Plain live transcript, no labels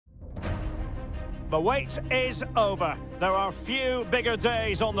The wait is over. There are few bigger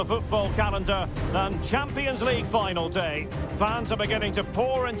days on the football calendar than Champions League final day. Fans are beginning to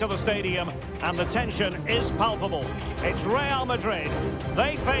pour into the stadium and the tension is palpable. It's Real Madrid.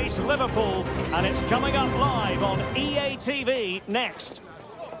 They face Liverpool and it's coming up live on EA TV next.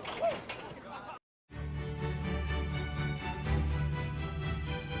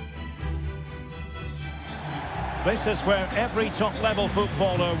 This is where every top-level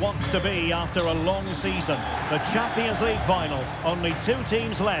footballer wants to be after a long season. The Champions League final. Only two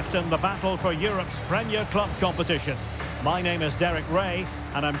teams left in the battle for Europe's Premier Club competition. My name is Derek Ray,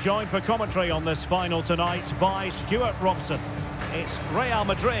 and I'm joined for commentary on this final tonight by Stuart Robson. It's Real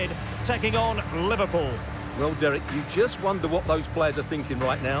Madrid taking on Liverpool. Well, Derek, you just wonder what those players are thinking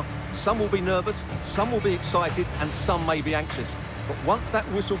right now. Some will be nervous, some will be excited, and some may be anxious. But once that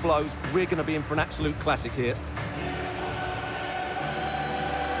whistle blows, we're going to be in for an absolute classic here.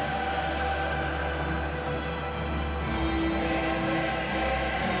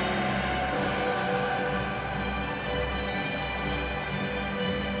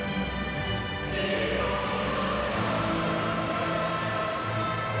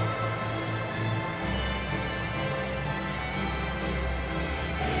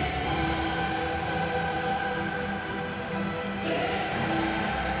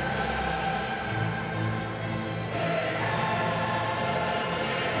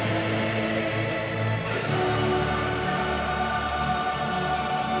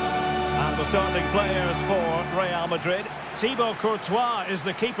 Starting players for Real Madrid. Thibaut Courtois is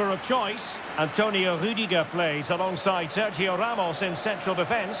the keeper of choice. Antonio Rudiger plays alongside Sergio Ramos in central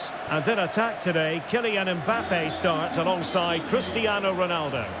defence. And in attack today, Kylian Mbappe starts alongside Cristiano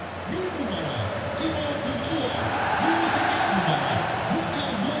Ronaldo.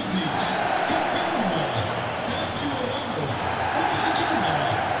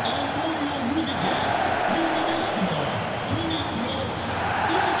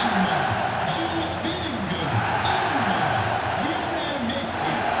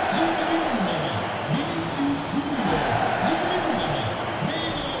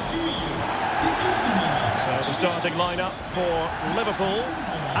 Starting lineup for Liverpool.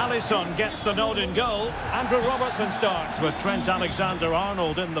 Alisson gets the nod in goal. Andrew Robertson starts with Trent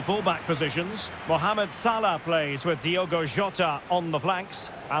Alexander-Arnold in the fullback positions. Mohamed Salah plays with Diogo Jota on the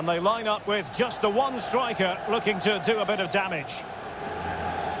flanks. And they line up with just the one striker looking to do a bit of damage.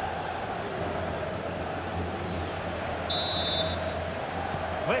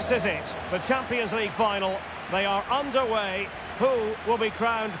 This is it, the Champions League final. They are underway. Who will be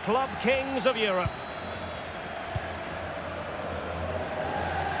crowned Club Kings of Europe?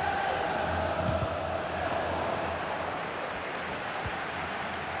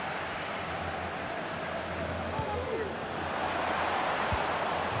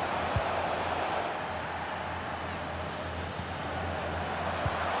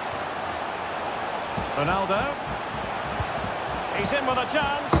 Ronaldo. He's in with a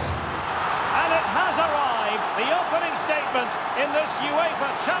chance. And it has arrived. The opening statement in this UEFA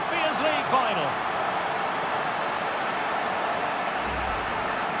Champions League final.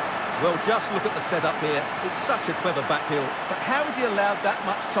 Well, just look at the setup here. It's such a clever backheel. But how has he allowed that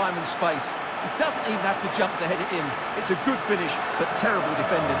much time and space? He doesn't even have to jump to head it in. It's a good finish, but terrible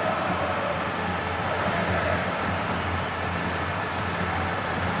defending.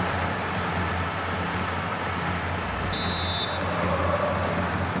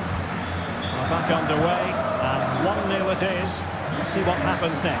 Back underway, and 1-0 it is. Let's see what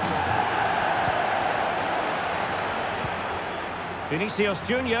happens next. Vinicius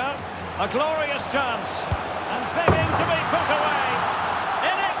Junior, a glorious chance, and begging to be put away.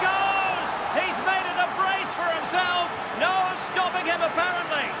 In it goes! He's made it a brace for himself. No stopping him,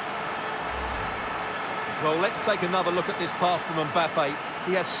 apparently. Well, let's take another look at this pass from Mbappe.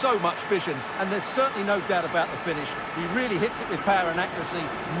 He has so much vision, and there's certainly no doubt about the finish. He really hits it with power and accuracy.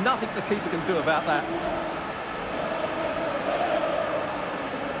 Nothing the keeper can do about that.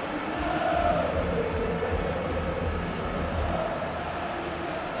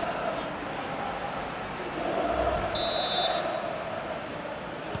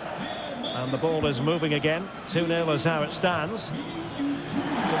 And the ball is moving again. 2-0 is how it stands.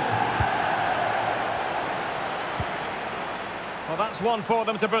 Well, that's one for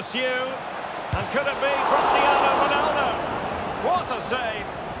them to pursue. And could it be Cristiano Ronaldo? What a save!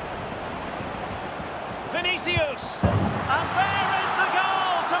 Vinicius! And there is the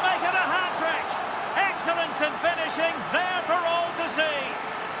goal to make it a hat-trick! Excellence in finishing, there for all to see!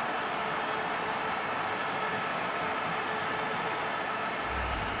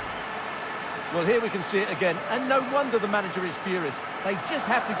 Well, here we can see it again, and no wonder the manager is furious. They just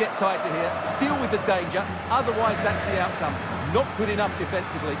have to get tighter here, deal with the danger, otherwise that's the outcome. Not good enough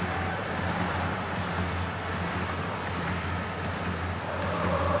defensively.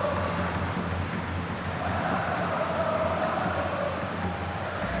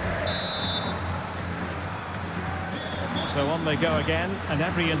 So on they go again, and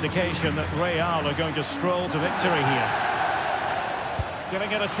every indication that Real are going to stroll to victory here.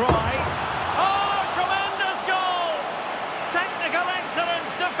 Giving it a try. Oh, tremendous goal! Technical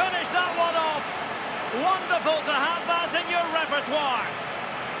excellence to finish that one off. Wonderful to have that in your repertoire.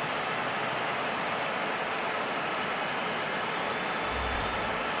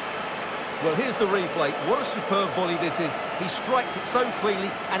 Well, here's the replay. What a superb volley this is. He strikes it so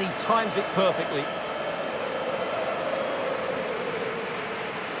cleanly, and he times it perfectly.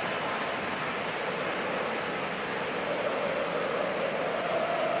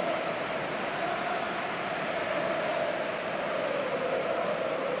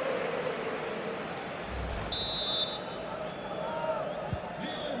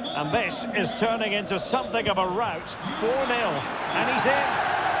 And this is turning into something of a rout. 4-0. And he's in.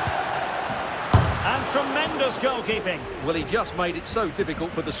 And tremendous goalkeeping. Well, he just made it so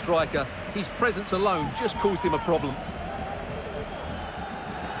difficult for the striker. His presence alone just caused him a problem.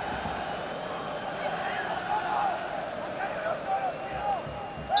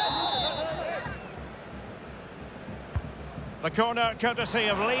 The corner courtesy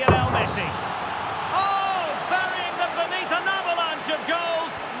of Lionel Messi. Oh, burying them beneath an avalanche of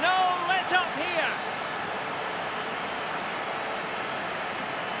goals. No let up here.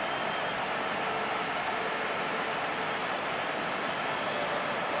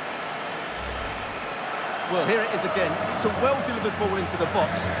 Well, here it is again. It's a well-delivered ball into the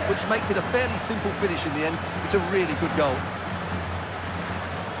box, which makes it a fairly simple finish in the end. It's a really good goal.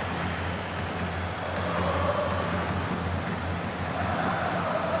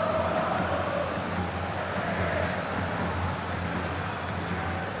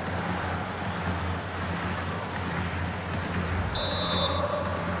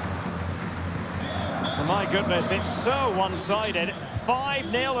 My goodness, it's so one-sided.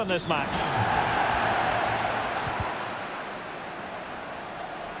 5-0 in this match.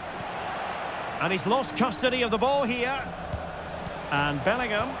 And he's lost custody of the ball here. And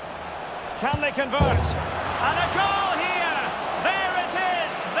Bellingham. Can they convert? And a goal here! There it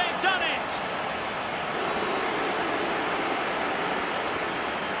is! They've done it!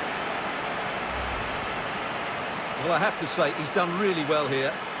 Well, I have to say, he's done really well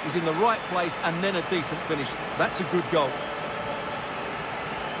here. He's in the right place and then a decent finish. That's a good goal.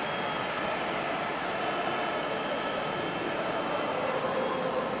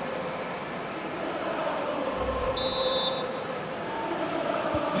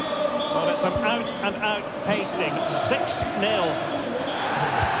 Well, it's an out-and-out pasting. 6-0.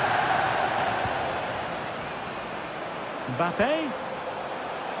 Mbappe.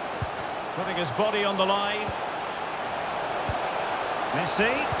 Putting his body on the line.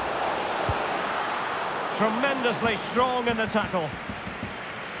 Messi. Tremendously strong in the tackle.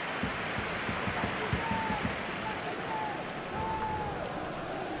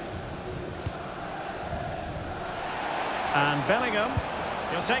 And Bellingham.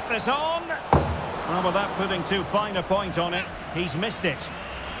 He'll take this on. Well, without putting too fine a point on it, he's missed it.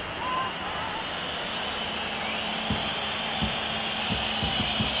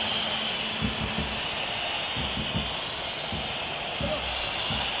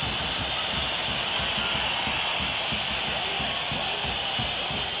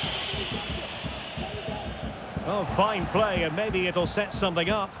 Oh, fine play, and maybe it'll set something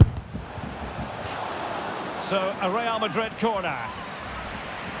up. So, a Real Madrid corner.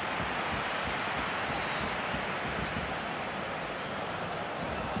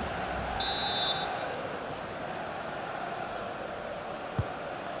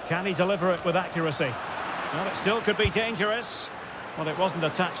 Can he deliver it with accuracy? Well, it still could be dangerous. Well, it wasn't a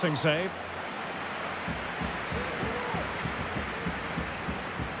taxing save.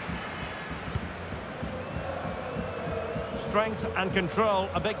 Strength and control,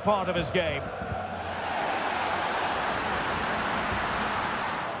 a big part of his game.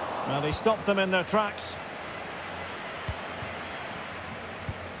 Well, he stopped them in their tracks.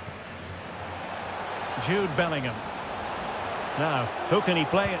 Jude Bellingham. Now, who can he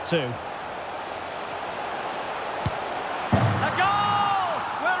play it to? A goal!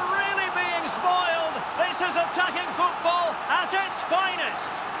 We're really being spoiled. This is attacking football at its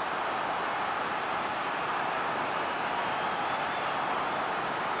finest.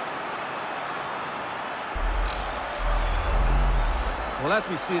 Well, as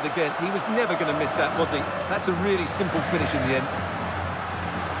we see it again, he was never going to miss that, was he? That's a really simple finish in the end.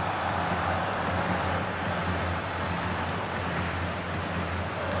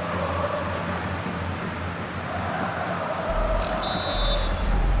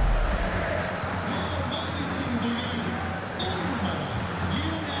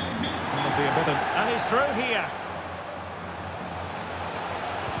 And he's through here.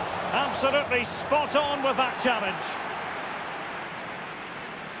 Absolutely spot on with that challenge.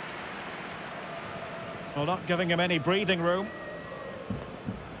 Well, not giving him any breathing room.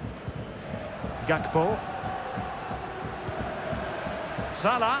 Gakpo.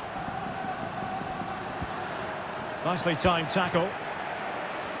 Salah. Nicely timed tackle.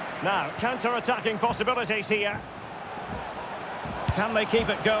 Now, counter-attacking possibilities here. Can they keep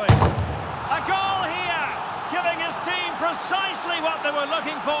it going? A goal here, giving his team precisely what they were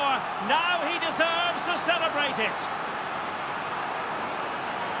looking for. Now he deserves to celebrate it.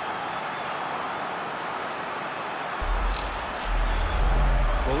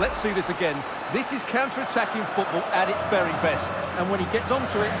 Well, let's see this again. This is counter-attacking football at its very best. And when he gets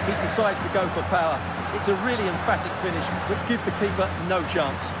onto it, he decides to go for power. It's a really emphatic finish, which gives the keeper no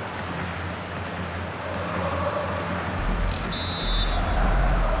chance.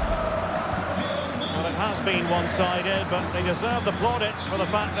 Has been one-sided, but they deserve the plaudits for the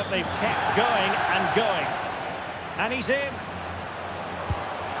fact that they've kept going and going. And he's in.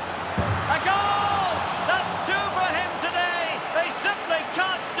 A goal! That's two for him today. They simply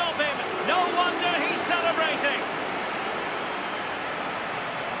can't stop him. No wonder he's celebrating.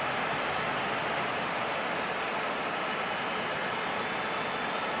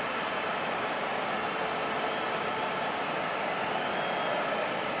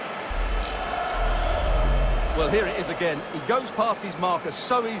 Well, here it is again. He goes past his marker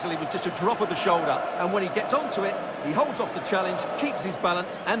so easily with just a drop of the shoulder. And when he gets onto it, he holds off the challenge, keeps his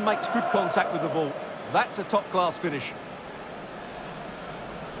balance, and makes good contact with the ball. That's a top-class finish.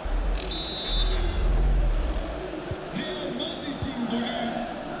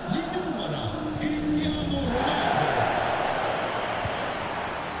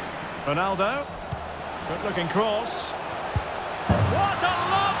 Ronaldo. Good-looking cross. What a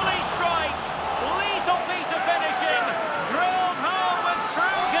lovely strike! Lethal piece of finishing, drilled home with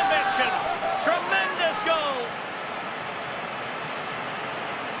true conviction. Tremendous goal.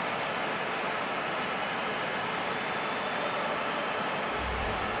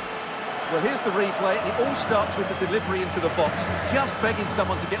 Well, here's the replay, and it all starts with the delivery into the box, just begging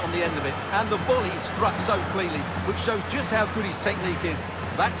someone to get on the end of it. And the volley is struck so cleanly, which shows just how good his technique is.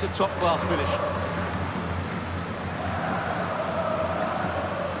 That's a top-class finish.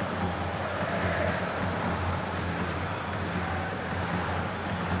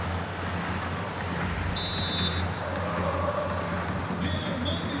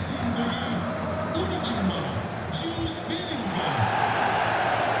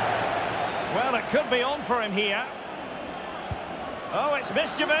 Well, it could be on for him here. Oh, it's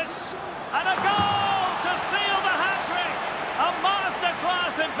mischievous. And a goal to seal the hat-trick. A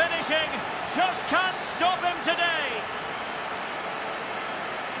masterclass in finishing. Just can't stop him today.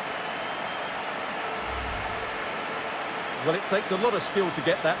 Well, it takes a lot of skill to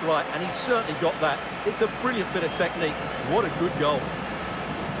get that right, and he's certainly got that. It's a brilliant bit of technique. What a good goal.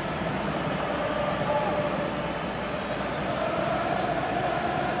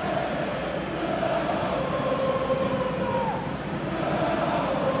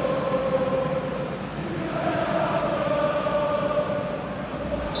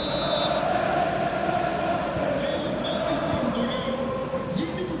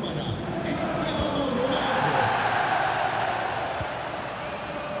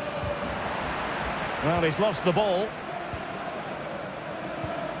 Well, he's lost the ball.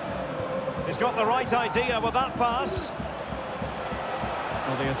 He's got the right idea with that pass.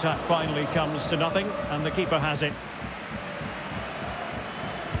 Well, the attack finally comes to nothing, and the keeper has it.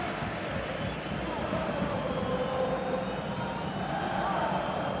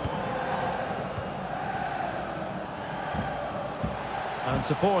 And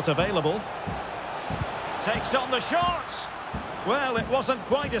support available. Takes on the shot. Well, it wasn't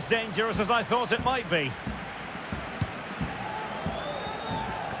quite as dangerous as I thought it might be.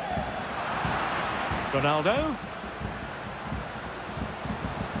 Ronaldo.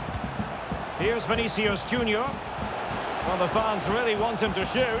 Here's Vinicius Junior. Well, the fans really want him to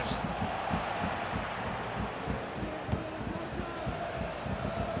shoot.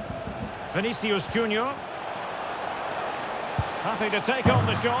 Vinicius Junior. Happy to take on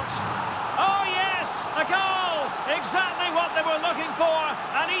the shot. Oh, yes! A goal! Exactly what they were looking for,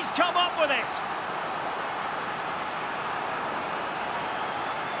 and he's come up with it.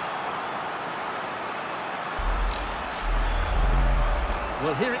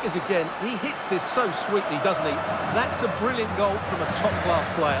 Well, here it is again. He hits this so sweetly, doesn't he? That's a brilliant goal from a top-class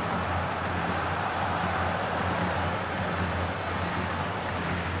player.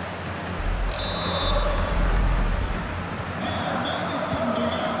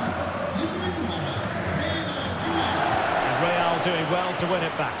 Doing well to win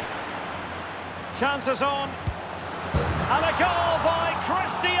it back. Chances on. And a goal by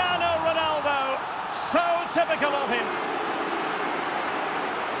Cristiano Ronaldo. So typical of him.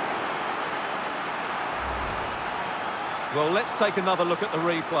 Well, let's take another look at the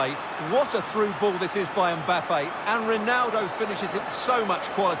replay. What a through ball this is by Mbappe. And Ronaldo finishes it with so much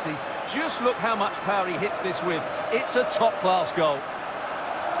quality. Just look how much power he hits this with. It's a top-class goal.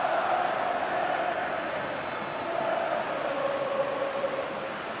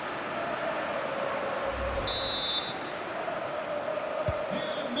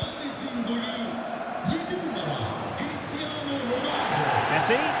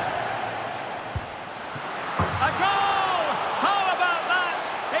 Messi. A goal! How about that?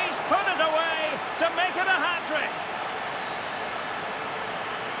 He's put it away to make it a hat-trick.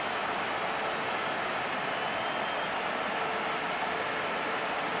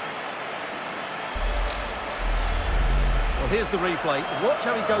 Well, here's the replay. Watch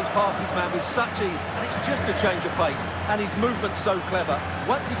how he goes past his man with such ease, and it's just a change of pace. And his movement's so clever.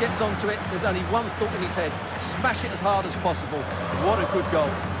 Once he gets onto it, there's only one thought in his head. Smash it as hard as possible. What a good goal.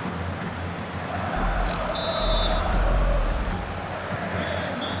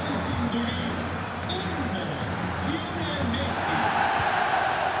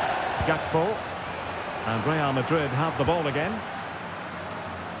 Gakpo. And Real Madrid have the ball again.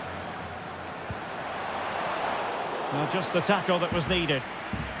 Well, just the tackle that was needed.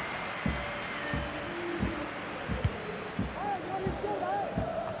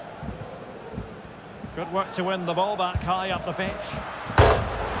 Good work to win the ball back high up the pitch.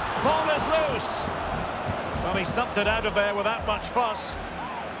 Ball is loose. Well, he stumped it out of there without much fuss.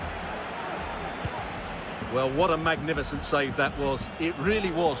 Well, what a magnificent save that was. It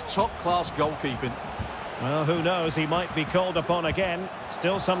really was top-class goalkeeping. Well, who knows, he might be called upon again.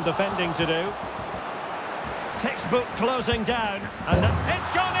 Still some defending to do. Textbook closing down, and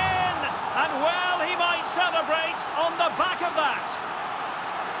it's gone in! And well, he might celebrate on the back of that.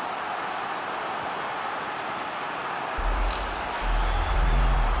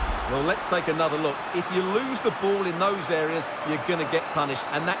 Well, let's take another look. If you lose the ball in those areas, you're going to get punished,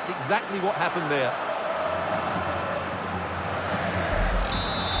 and that's exactly what happened there.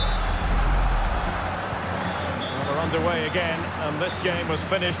 Well, we're underway again, and this game was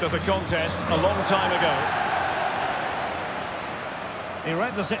finished as a contest a long time ago. He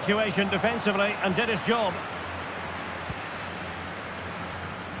read the situation defensively and did his job.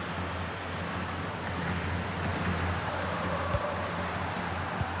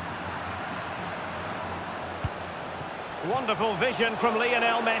 Wonderful vision from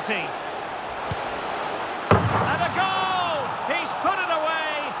Lionel Messi. And a goal! He's put it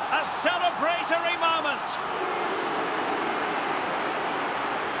away! A celebratory moment!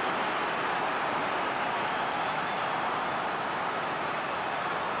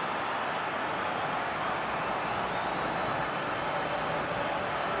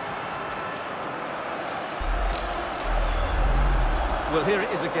 Well, here it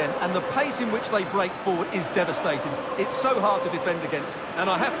is again, and the pace in which they break forward is devastating. It's so hard to defend against, and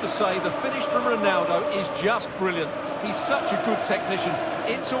I have to say the finish from Ronaldo is just brilliant. He's such a good technician.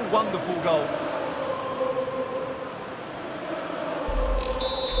 It's a wonderful goal.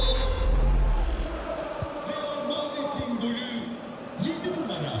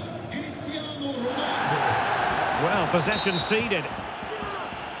 Well, possession ceded.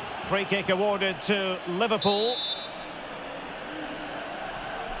 Free kick awarded to Liverpool.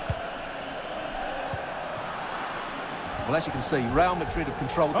 Well, as you can see, Real Madrid have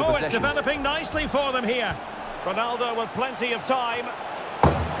controlled the possession. It's developing nicely for them here. Ronaldo with plenty of time.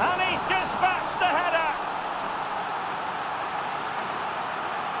 And he's dispatched the header.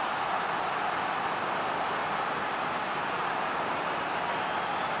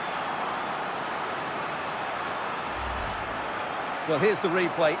 Well, here's the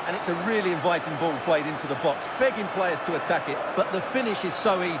replay, and it's a really inviting ball played into the box, begging players to attack it, but the finish is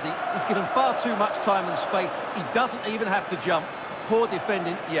so easy. He's given far too much time and space. He doesn't even have to jump. Poor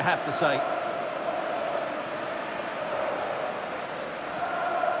defending, you have to say.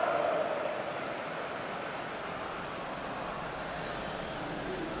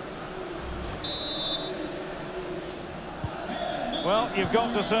 Well, you've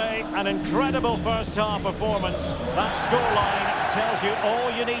got to say, an incredible first-half performance. That scoreline tells you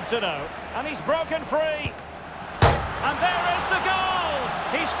all you need to know. And he's broken free. And there is the goal!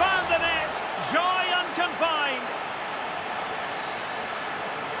 He's found the net. Joy unconfined.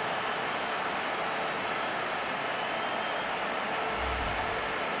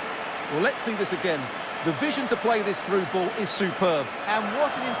 Well, let's see this again. The vision to play this through ball is superb. And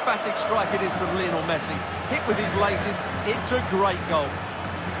what an emphatic strike it is from Lionel Messi. Hit with his laces, it's a great goal.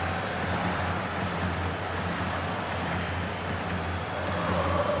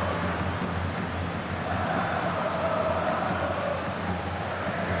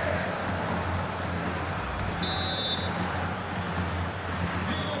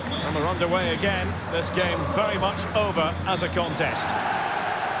 And we're underway again. This game very much over as a contest.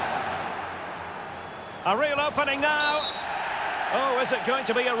 A real opening now. Oh, is it going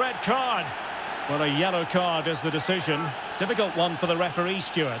to be a red card? Well, a yellow card is the decision. Difficult one for the referee,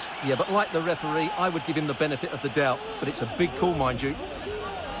 Stuart. Yeah, but like the referee, I would give him the benefit of the doubt. But it's a big call, mind you.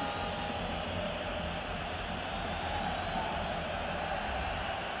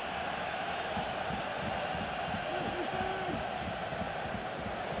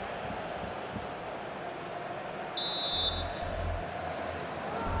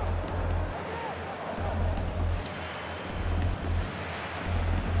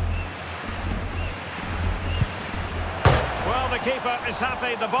 The keeper is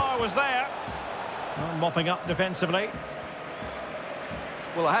happy the bar was there. Well, mopping up defensively.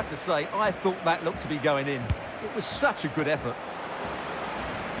 Well, I have to say, I thought that looked to be going in. It was such a good effort.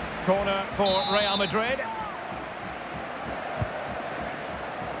 Corner for Real Madrid.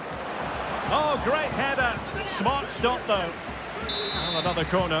 Oh, great header. Smart stop, though. And another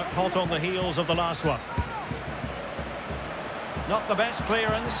corner, hot on the heels of the last one. Not the best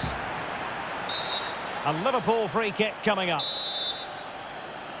clearance. A Liverpool free kick coming up.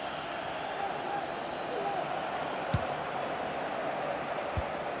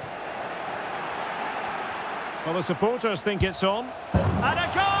 Well, the supporters think it's on. And a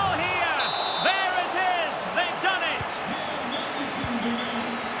goal here! There it is! They've done it!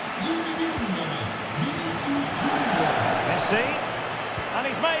 Messi. And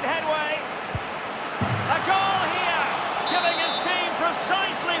he's made headway. A goal here! Giving his team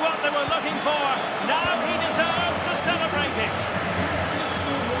precisely what they were looking for. Now he deserves to celebrate it.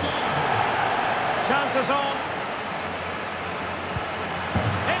 Chances on.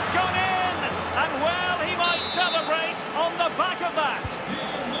 It's gone in! And well, he might celebrate on the back of that.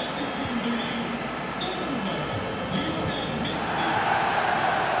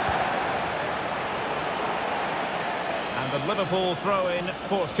 And the Liverpool throw-in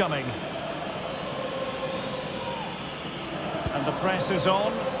forthcoming. And the press is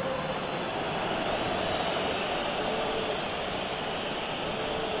on.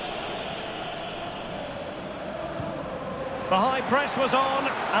 The high press was on,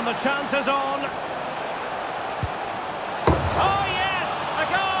 and the chance is on. Oh, yes! A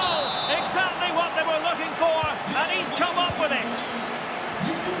goal! Exactly what they were looking for, and he's come up with it.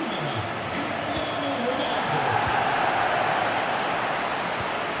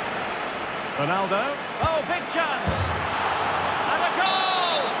 Ronaldo. Oh, big chance. And a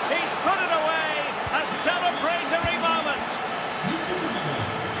goal! He's put it away. A celebratory moment.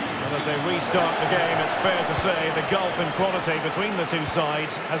 Well, as they restart the game, it's fair to say the gulf in quality between the two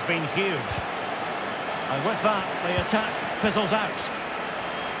sides has been huge. And with that, the attack fizzles out.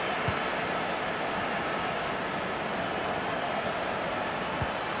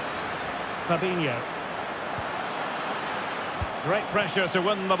 Fabinho. Great pressure to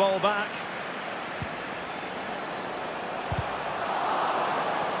win the ball back.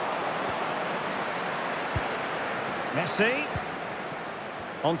 Messi.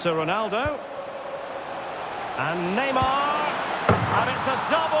 On to Ronaldo. And Neymar. And it's a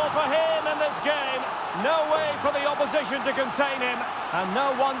double for him in this game. No way for the opposition to contain him. And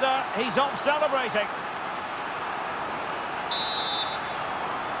no wonder he's off celebrating.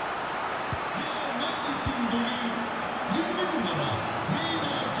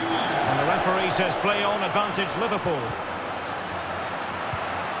 And the referee says play on, advantage Liverpool.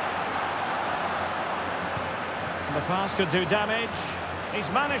 And the pass could do damage. He's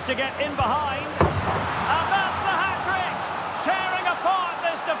managed to get in behind. And that's the hat-trick! Tearing apart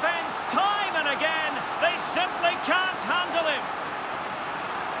this defence time and again. They simply can't handle him.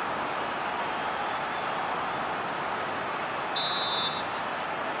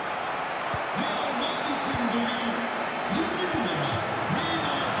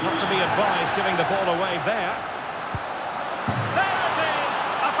 Not to be advised giving the ball away there. There it is!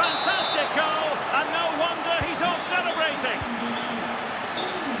 A fantastic goal, and no wonder he's off celebrating.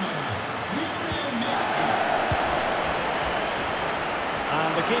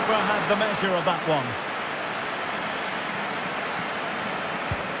 And the keeper had the measure of that one.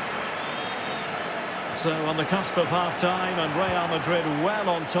 So on the cusp of half-time and Real Madrid well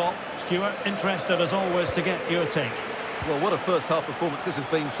on top. Stuart, interested as always to get your take. Well, what a first-half performance this has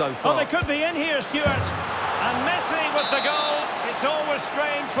been so far. Oh, they could be in here, Stuart. And Messi with the goal. It's always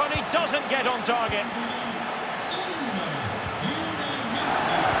strange when he doesn't get on target.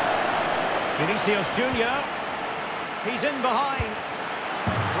 Vinicius Junior. He's in behind.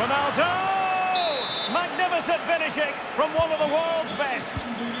 Ronaldo! Magnificent finishing from one of the world's best.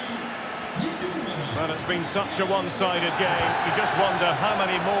 Well, it's been such a one-sided game. You just wonder how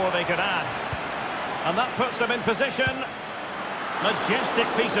many more they could add. And that puts them in position. Majestic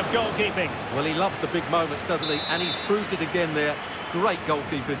piece of goalkeeping. Well, he loves the big moments, doesn't he? And he's proved it again there. Great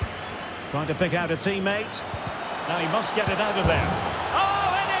goalkeeping. Trying to pick out a teammate. Now he must get it out of there.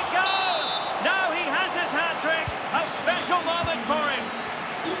 Oh, in it goes! Now he has his hat-trick. A special moment for him.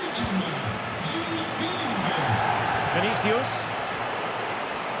 Vinicius.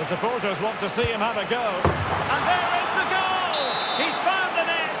 The supporters want to see him have a go. And there is the goal! He's found the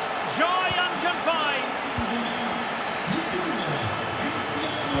net. Joy unconfined.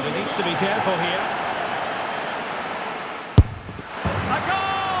 But he needs to be careful here. A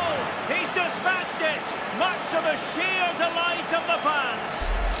goal! He's dispatched it, much to the sheer delight of the fans.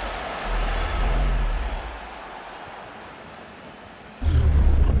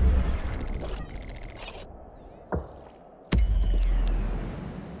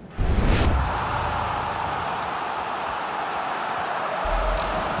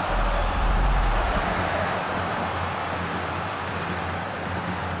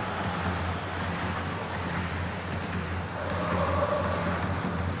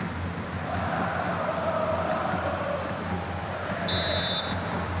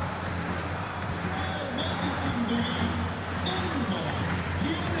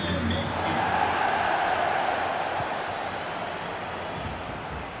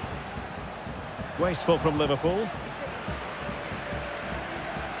 Wasteful from Liverpool.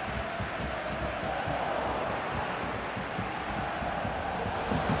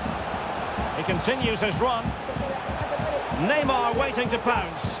 He continues his run. Neymar waiting to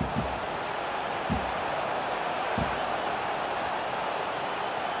pounce.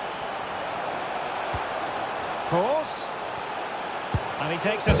 Cross. And he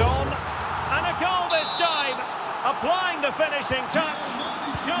takes it on. And a goal this time. Applying the finishing touch.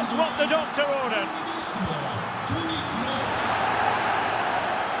 Just what the doctor ordered.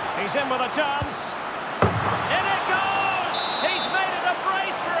 He's in with a chance. In it goes! He's made it a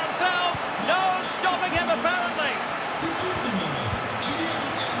brace for himself. No stopping him, apparently.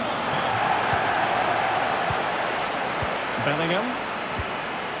 Bellingham.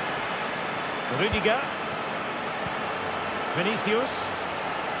 Rudiger. Vinicius.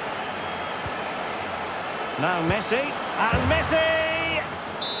 Now Messi. And Messi!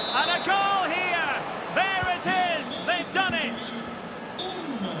 And a goal here! There it is! They've done it!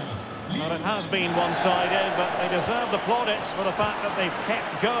 Well, it has been one-sided, but they deserve the plaudits for the fact that they've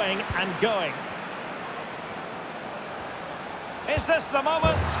kept going and going. Is this the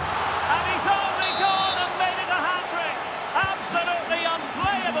moment? And he's only gone and made it a hat-trick! Absolutely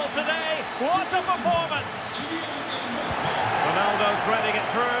unplayable today! What a performance! Ronaldo threading it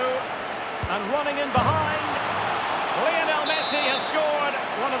through and running in behind. Lionel Messi has scored,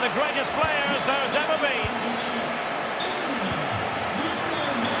 one of the greatest players there's ever been.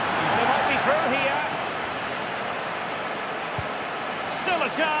 They might be through here. Still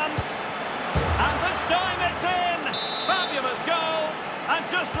a chance. And this time it's in. Fabulous goal. And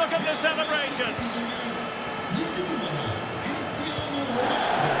just look at the celebrations.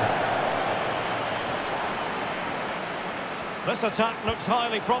 This attack looks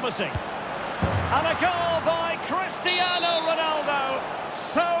highly promising. And a goal by Cristiano Ronaldo.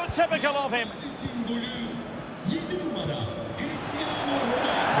 So typical of him.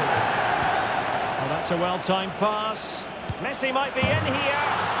 Well, that's a well-timed pass. Messi might be in here.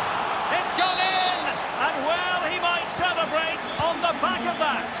 It's gone in. And well, he might celebrate on the back of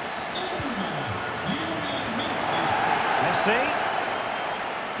that. Messi.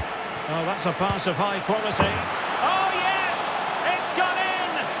 Oh, that's a pass of high quality. Oh, yes. It's gone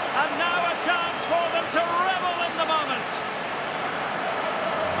in. And now a chance for them to revel in the moment.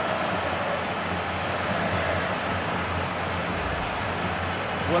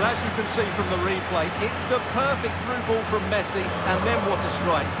 Well, as you can see from the replay, it's the perfect through ball from Messi, and then what a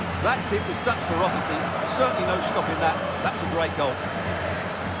strike. That's hit with such ferocity. Certainly no stopping that. That's a great goal.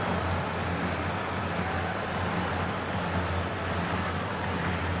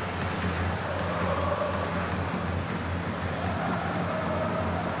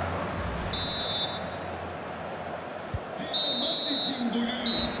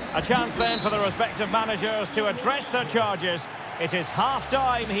 A chance then for the respective managers to address their charges. It is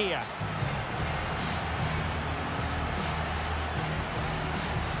half-time here.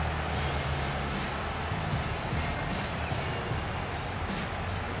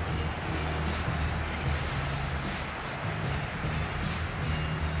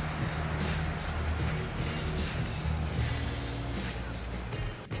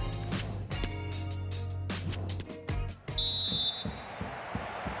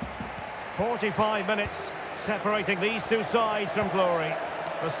 "45 minutes separating these two sides from glory.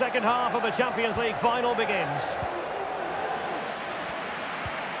 The second half of the Champions League final begins.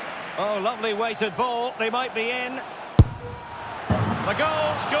 Oh, lovely weighted ball. They might be in. The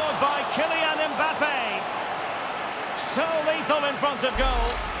goal scored by Kylian Mbappe. So lethal in front of goal.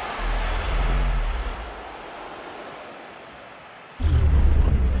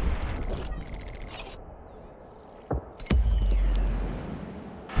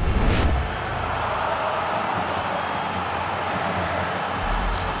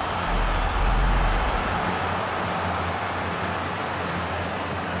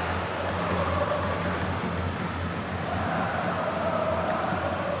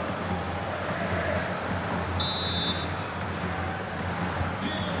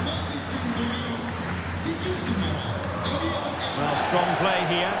 Well, strong play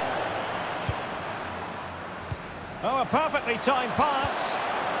here. Oh, a perfectly timed pass.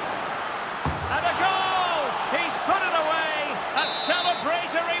 And a goal! He's put it away! A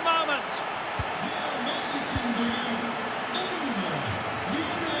celebratory moment!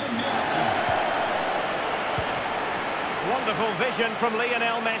 Wonderful vision from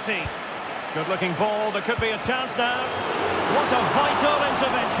Lionel Messi. Good-looking ball. There could be a chance now. What a vital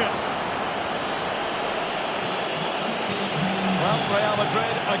intervention. Well, Real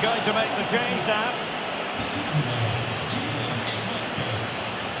Madrid are going to make the change now.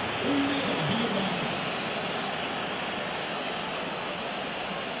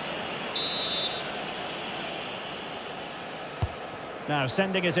 Now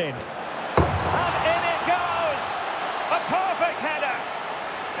sending it in. And in it goes! A perfect header!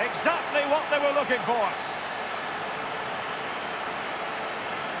 Exactly what they were looking for.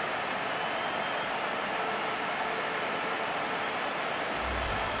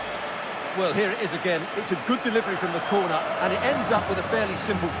 Well, here it is again. It's a good delivery from the corner, and it ends up with a fairly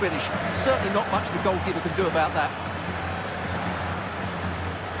simple finish. Certainly not much the goalkeeper can do about that.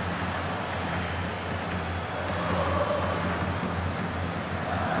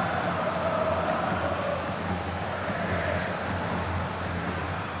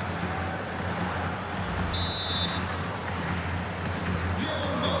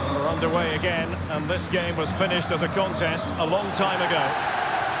 We're underway again, and this game was finished as a contest a long time ago.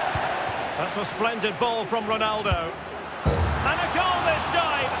 That's a splendid ball from Ronaldo. And a goal this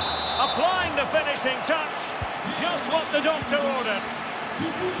time! Applying the finishing touch. Just what the doctor ordered.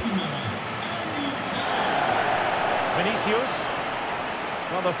 Vinicius.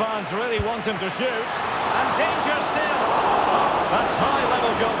 Well, the fans really want him to shoot. And danger still. That's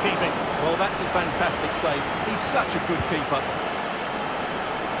high-level goalkeeping. Well, that's a fantastic save. He's such a good keeper.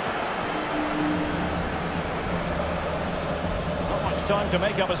 Not much time to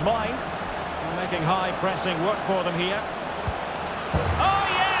make up his mind. Making high pressing work for them here. Oh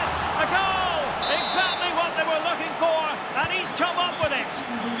yes, a goal! Exactly what they were looking for, and he's come up with it.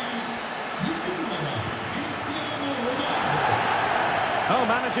 Oh,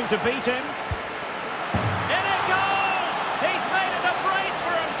 managing to beat him. In it goes! He's made it a brace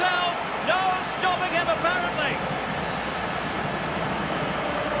for himself. No stopping him apparently.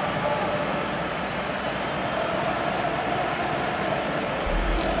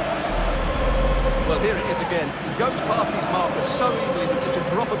 Well, here it is again. He goes past his marker so easily with just a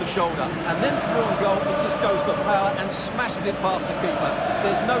drop of the shoulder, and then through on goal, he just goes for power and smashes it past the keeper.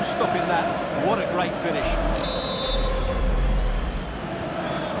 There's no stopping that. What a great finish.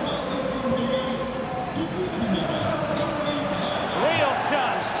 Real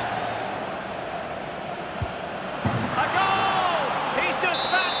chance. A goal! He's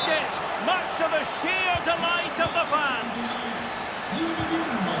dispatched it, much to the sheer delight of the fans.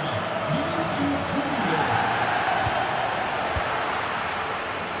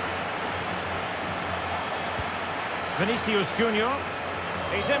 Vinicius Junior.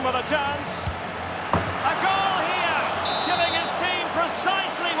 He's in with a chance. A goal here, giving his team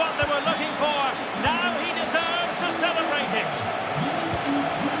precisely what they were looking for. Now he deserves to celebrate it.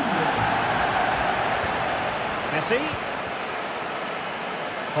 Messi.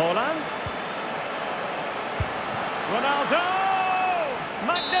 HAALAND. Ronaldo!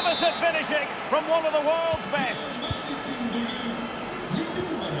 Magnificent finishing from one of the world's best.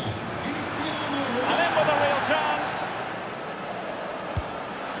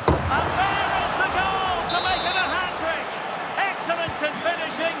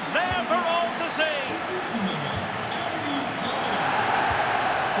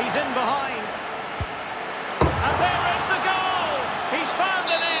 He's in behind. And there is the goal! He's found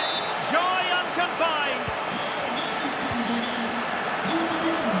the net! Joy unconfined!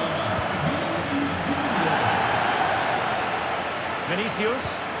 Vinicius.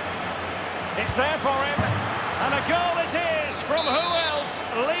 It's there for him. And a goal it is from who else?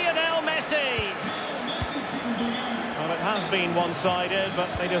 Lionel Messi. Well, it has been one-sided,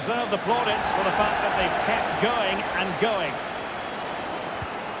 but they deserve the plaudits for the fact that they've kept going and going.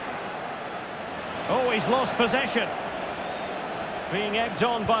 Oh, he's lost possession. Being egged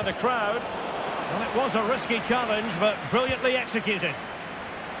on by the crowd. Well, it was a risky challenge, but brilliantly executed.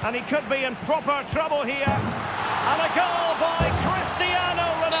 And he could be in proper trouble here. And a goal by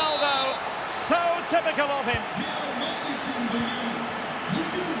Cristiano Ronaldo. So typical of him.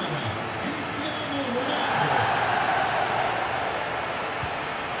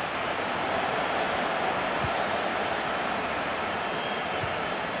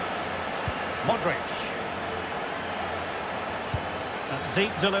 Modric. A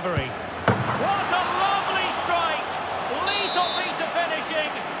deep delivery. What a lovely strike! Lethal piece of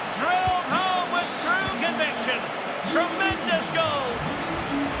finishing. Drilled home with true conviction. Tremendous goal.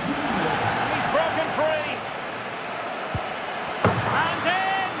 He's broken free. And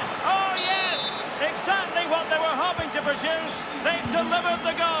in! Oh yes! Exactly what they were hoping to produce. They've delivered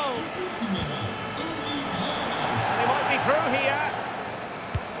the goal. They might be through here.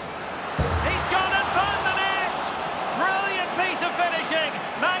 He's gone and found the net! Brilliant piece of finishing.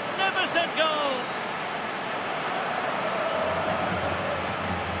 Magnificent goal.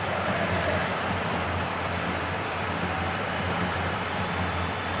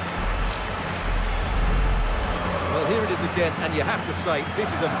 Well, here it is again, and you have to say, this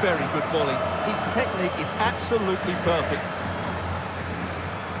is a very good volley. His technique is absolutely perfect.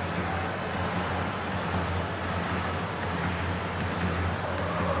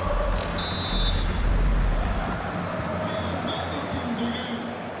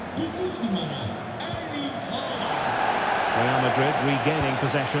 Real Madrid regaining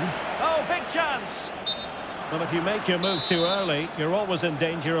possession. Oh, big chance! Well, if you make your move too early, you're always in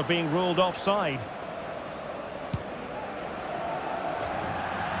danger of being ruled offside.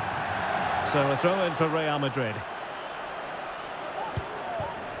 So a throw in for Real Madrid.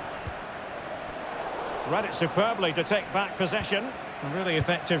 Read it superbly to take back possession. A really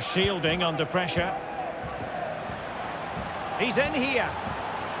effective shielding under pressure. He's in here.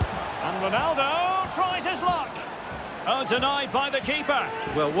 And Ronaldo tries his luck. Oh, denied by the keeper.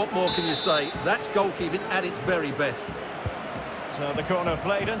 Well, what more can you say? That's goalkeeping at its very best. So the corner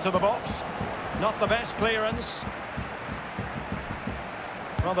played into the box. Not the best clearance.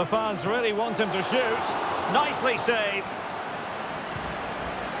 Well, the fans really want him to shoot. Nicely saved.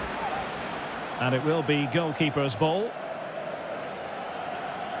 And it will be goalkeeper's ball.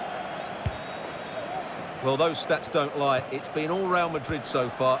 Well, those stats don't lie. It's been all Real Madrid so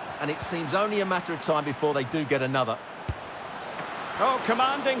far, and it seems only a matter of time before they do get another. Oh,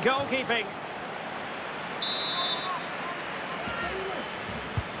 commanding goalkeeping.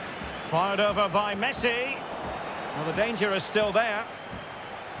 Fired over by Messi. Well, the danger is still there.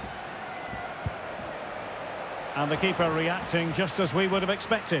 And the keeper reacting just as we would have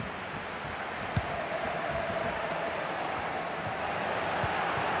expected.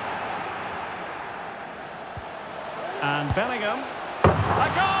 And Bellingham. A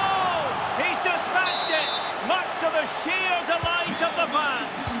goal! He's dispatched it, much to the sheer delight of the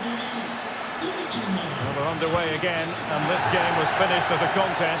fans. Well, they're underway again, and this game was finished as a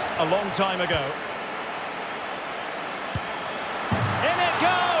contest a long time ago. In it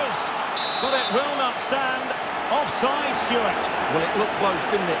goes! But it will not stand. Offside, Stuart. Well, it looked close,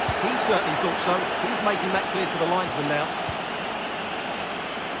 didn't it? He certainly thought so. He's making that clear to the linesman now.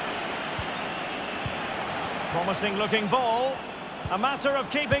 Promising looking ball. A matter of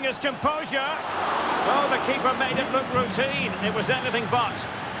keeping his composure. Oh, the keeper made it look routine. It was anything but.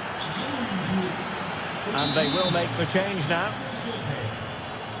 And they will make the change now.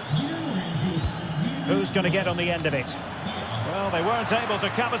 Who's going to get on the end of it? Well, they weren't able to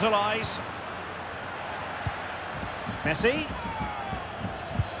capitalise. Messi.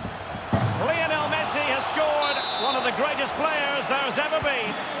 Lionel Messi has scored. One of the greatest players there's ever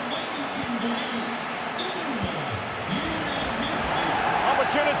been.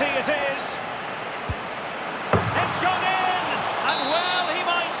 Opportunity it is. It's gone in. And well, he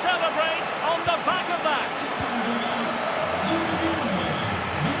might celebrate on the back of that.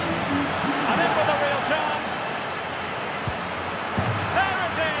 And in with a real chance. There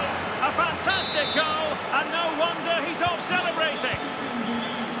it is. A fantastic goal. And no wonder he's off celebrating.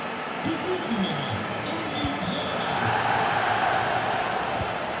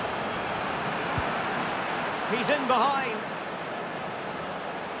 He's in behind.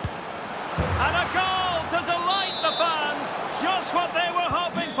 And a goal to delight the fans. Just what they were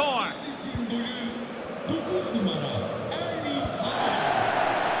hoping for.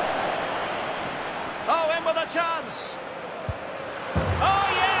 Oh, in with a chance. Oh,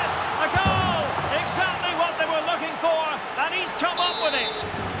 yes, a goal. Exactly what they were looking for, and he's come up with it.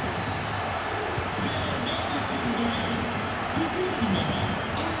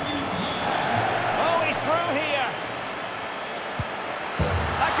 Oh, he's through here.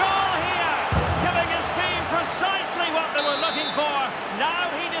 A goal here, giving his team precisely what they were looking for.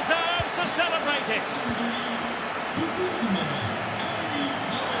 Now he deserves to celebrate it.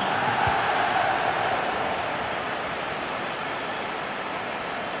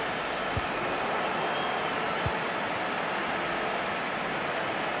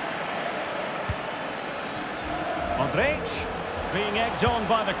 Madrid being egged on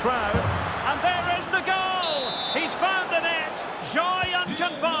by the crowd, and there is the goal! He's found the net, joy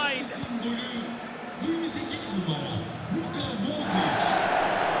unconfined.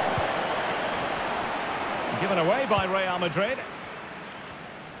 Given away by Real Madrid.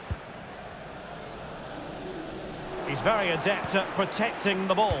 He's very adept at protecting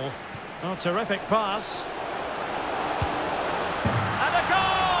the ball. Oh, terrific pass. And a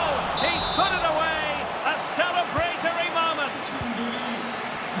goal! He's put it away! A celebratory moment.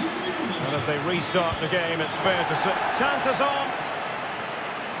 And as they restart the game, it's fair to say. Chances on.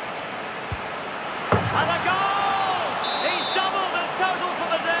 And a goal! He's doubled his total for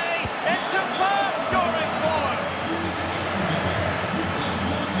the day. It's superb scoring form.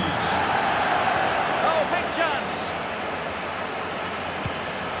 Oh, big chance.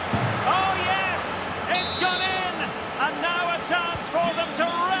 Oh, yes! It's gone in. And now a chance for them to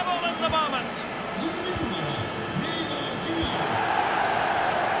revel in the moment.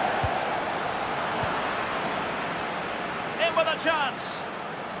 In with a chance.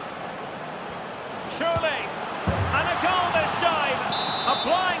 Surely. And a goal this time.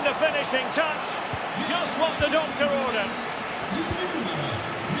 Applying the finishing touch. Just what the doctor ordered.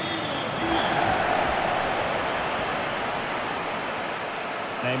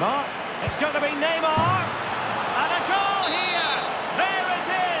 Neymar. It's going to be Neymar. And a goal here. There it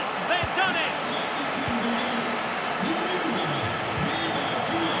is. They've done it.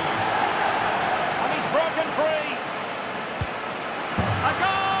 And he's broken free. A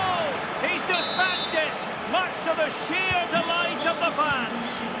goal! He's dispatched it, much to the sheer delight of the fans.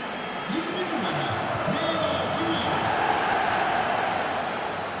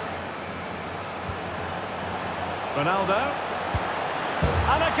 Ronaldo.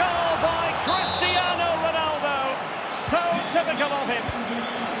 And a goal by Cristiano Ronaldo. So typical of him.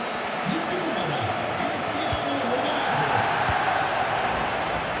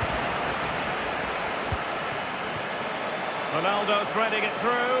 Ronaldo threading it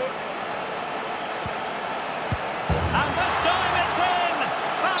through. And this time it's in!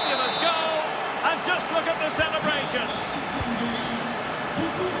 Fabulous goal! And just look at the celebrations.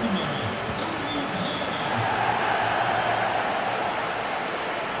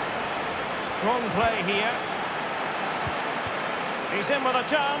 Strong play here. He's in with a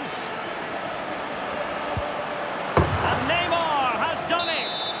chance. And Neymar has done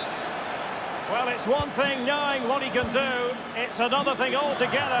it! Well, it's one thing knowing what he can do. It's another thing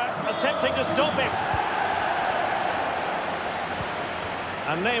altogether, attempting to stop him.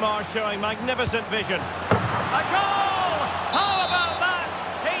 And Neymar showing magnificent vision. A goal! How about that?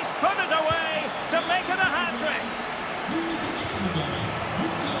 He's put it away to make it a hat-trick.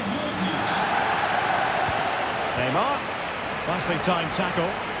 Neymar. Nicely timed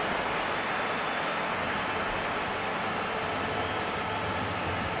tackle.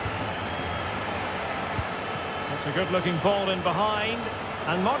 It's a good-looking ball in behind,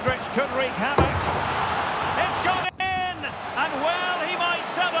 and Modric could wreak havoc. It's gone in, and well, he might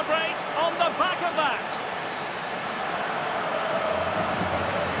celebrate on the back of that.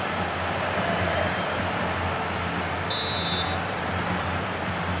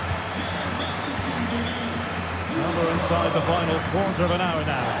 Well, we're inside the final quarter of an hour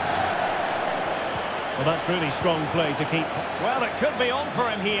now. Well, that's really strong play to keep. Well, it could be on for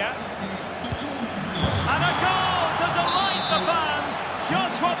him here. And a goal to delight the fans.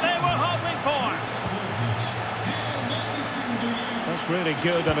 Just what they were hoping for. That's really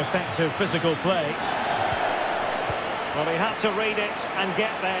good and effective physical play. Well, he had to read it and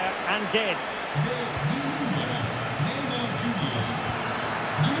get there, and did.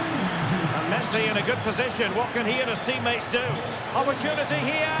 And Messi in a good position. What can he and his teammates do? Opportunity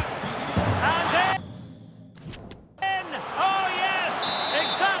here. And in! Oh, yes!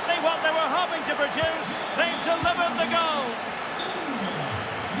 Exactly what they were hoping to to produce. They've delivered the goal.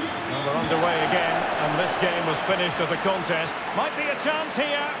 Well, they're underway again, and this game was finished as a contest. Might be a chance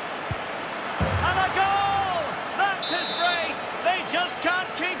here. And a goal! That's his brace. They just can't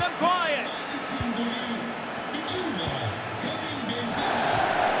keep him quiet.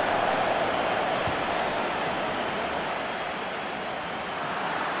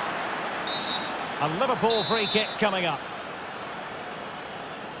 A Liverpool free kick coming up.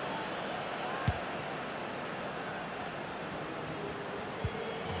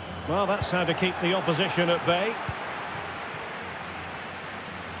 Well, that's how to keep the opposition at bay.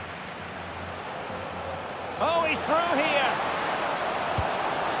 Oh, he's through here.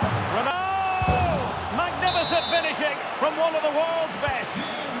 Ronaldo! Magnificent finishing from one of the world's best.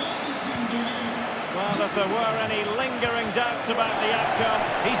 Well, if there were any lingering doubts about the outcome,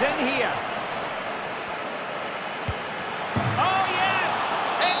 he's in here. Oh, yes!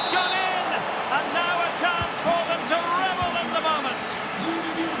 It's gone in! And now a chance for them to revel in the moment.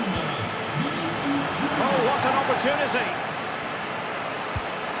 Oh, what an opportunity.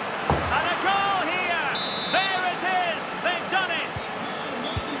 And a goal here. There it is. They've done it.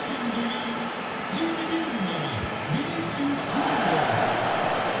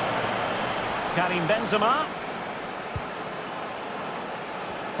 Karim Benzema.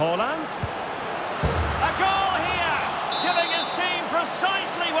 HAALAND. A goal here. Giving his team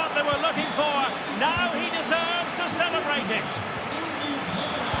precisely what they were looking for. Now he deserves to celebrate it.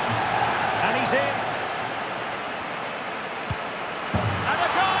 And he's in. And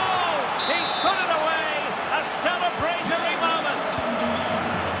a goal! He's put it away. A celebratory moment.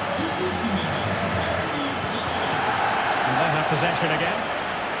 And they have possession again.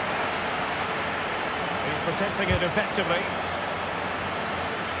 He's protecting it effectively.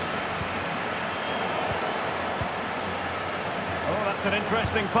 Oh, that's an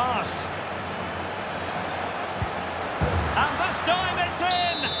interesting pass. And this time it's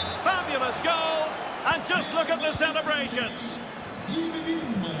in! Fabulous goal, and just look at the celebrations.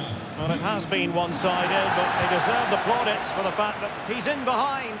 Well, it has been one-sided, but they deserve the plaudits for the fact that he's in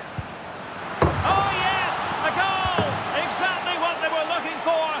behind. Oh, yes! A goal! Exactly what they were looking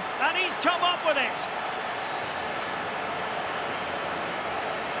for, and he's come up with it.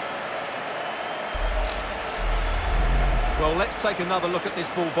 Well, let's take another look at this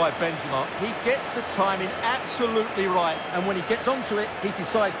ball by Benzema. He gets the timing absolutely right, and when he gets onto it, he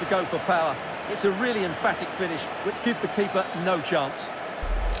decides to go for power. It's a really emphatic finish, which gives the keeper no chance.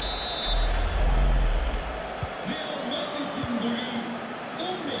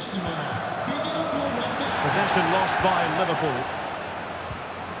 Possession lost by Liverpool.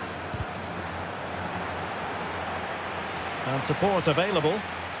 And support available.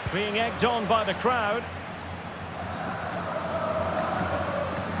 Being egged on by the crowd.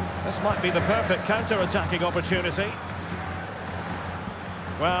 This might be the perfect counter-attacking opportunity.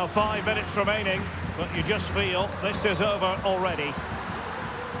 Well, 5 minutes remaining, but you just feel this is over already.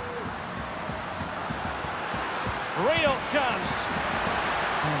 Real chance.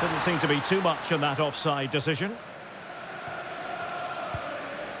 Didn't seem to be too much in that offside decision.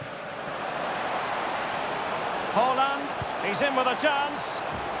 HAALAND, he's in with a chance.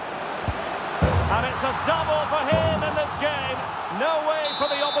 And it's a double for him in this game. No way for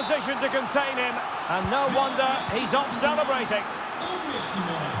the opposition to contain him. And no wonder he's off celebrating.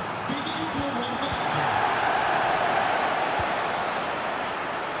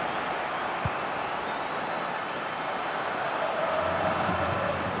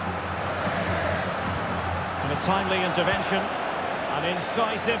 And a timely intervention. An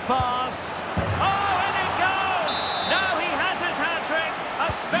incisive pass. Oh, and it goes! Now he has his hat-trick.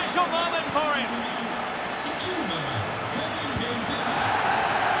 A special moment for him.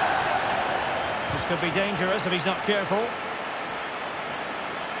 This could be dangerous if he's not careful.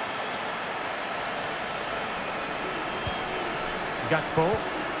 Gakpo.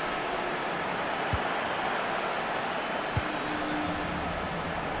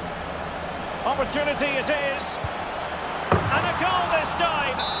 Opportunity it is. And a goal this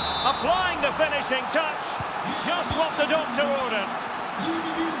time. Applying the finishing touch. Just what the doctor ordered.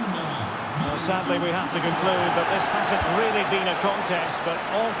 Well, sadly, we have to conclude that this hasn't really been a contest, but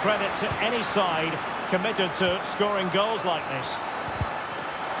all credit to any side committed to scoring goals like this.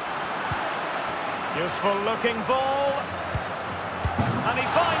 Useful looking ball. And he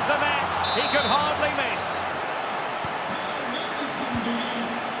finds the net. He could hardly miss.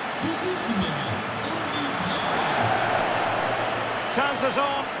 Chances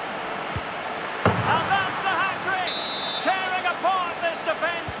on. And that's the hat-trick. Tearing apart this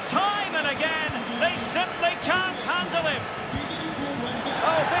defence time and again. They simply can't handle him.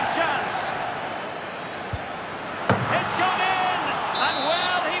 Oh, big chance.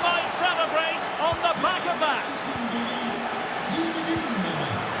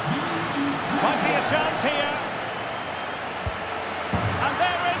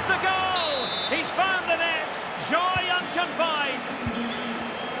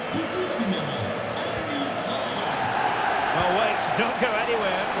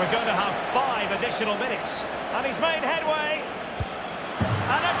 We're going to have 5 additional minutes. And he's made headway.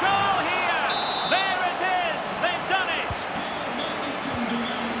 And a goal here! There it is! They've done it!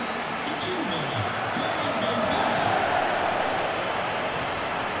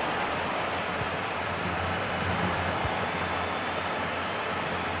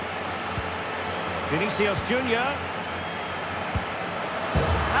 Vinicius Junior.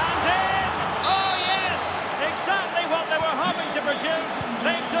 And in! Oh yes! Exactly what they were hoping to produce.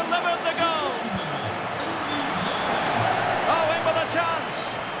 They've delivered the goal. Oh, in with a chance.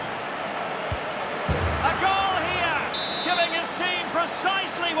 A goal here, giving his team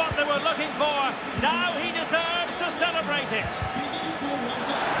precisely what they were looking for. Now he deserves to celebrate it.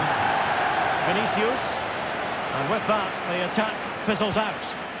 Vinicius. And with that, the attack fizzles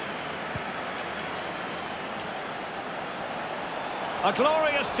out. A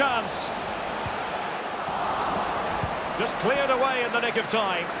glorious chance. Just cleared away in the nick of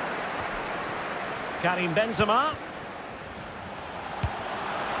time. Karim Benzema.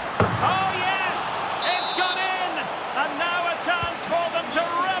 Oh yes! It's gone in! And now a chance for them to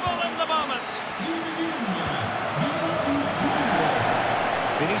revel in the moment.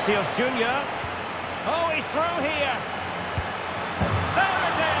 Vinicius Junior. Oh, he's through here. There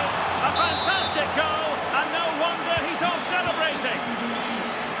it is! A fantastic goal, and no wonder he's off celebrating.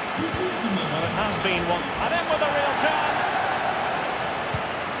 Well, it has been one. And in with a real chance.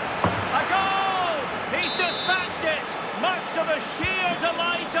 A goal! He's dispatched it, much to the sheer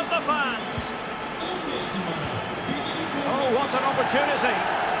delight of the fans. Oh, what an opportunity.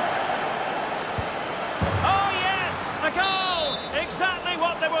 Oh, yes! A goal! Exactly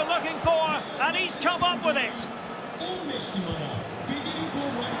what they were looking for, and he's come up with it.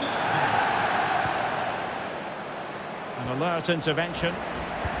 An alert intervention.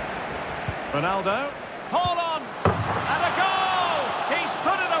 Ronaldo. Hold on! And a goal! He's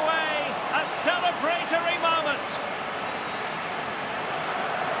put it away! A celebratory moment!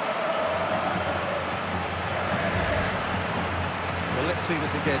 Well, let's see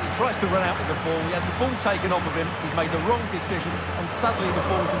this again. He tries to run out with the ball. He has the ball taken off of him. He's made the wrong decision, and suddenly the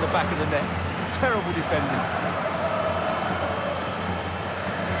ball's in the back of the net. Terrible defending.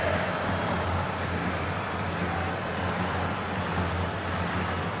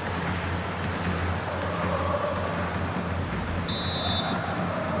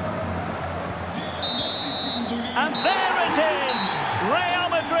 And there it is! Real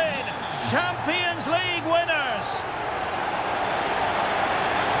Madrid, Champions League winners!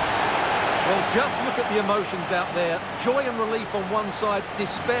 Well, just look at the emotions out there. Joy and relief on one side,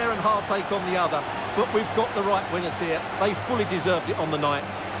 despair and heartache on the other. But we've got the right winners here. They fully deserved it on the night.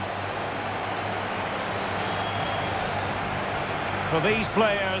 For these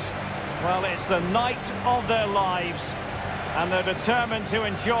players, well, it's the night of their lives. And they're determined to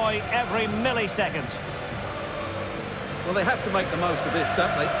enjoy every millisecond. Well, they have to make the most of this,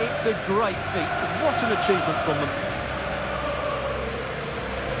 don't they? It's a great feat. What an achievement from them.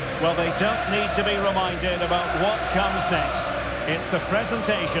 Well, they don't need to be reminded about what comes next. It's the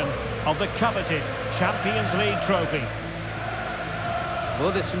presentation of the coveted Champions League trophy.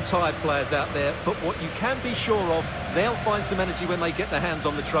 Well, there's some tired players out there, but what you can be sure of, they'll find some energy when they get their hands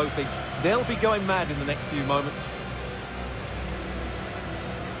on the trophy. They'll be going mad in the next few moments.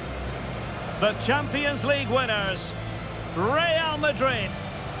 The Champions League winners, Real Madrid.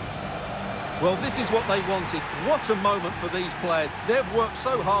 Well, this is what they wanted. What a moment for these players. They've worked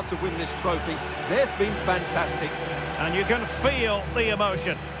so hard to win this trophy. They've been fantastic. And you can feel the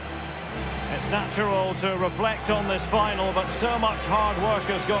emotion. It's natural to reflect on this final, but so much hard work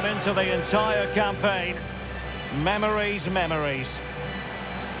has gone into the entire campaign. Memories, memories.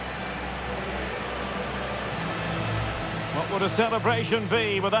 What would a celebration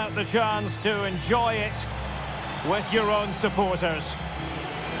be without the chance to enjoy it with your own supporters?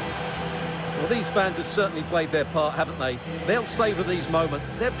 Well, these fans have certainly played their part, haven't they? They'll savour these moments.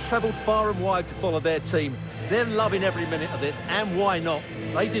 They've travelled far and wide to follow their team. They're loving every minute of this, and why not?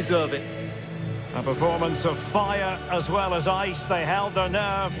 They deserve it. A performance of fire as well as ice. They held their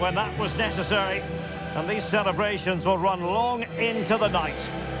nerve when that was necessary. And these celebrations will run long into the night.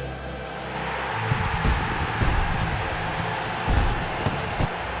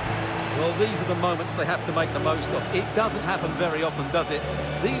 Well, these are the moments they have to make the most of. It doesn't happen very often, does it?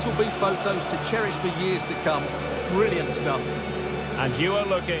 These will be photos to cherish for years to come. Brilliant stuff. And you are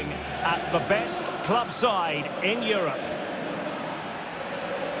looking at the best club side in Europe.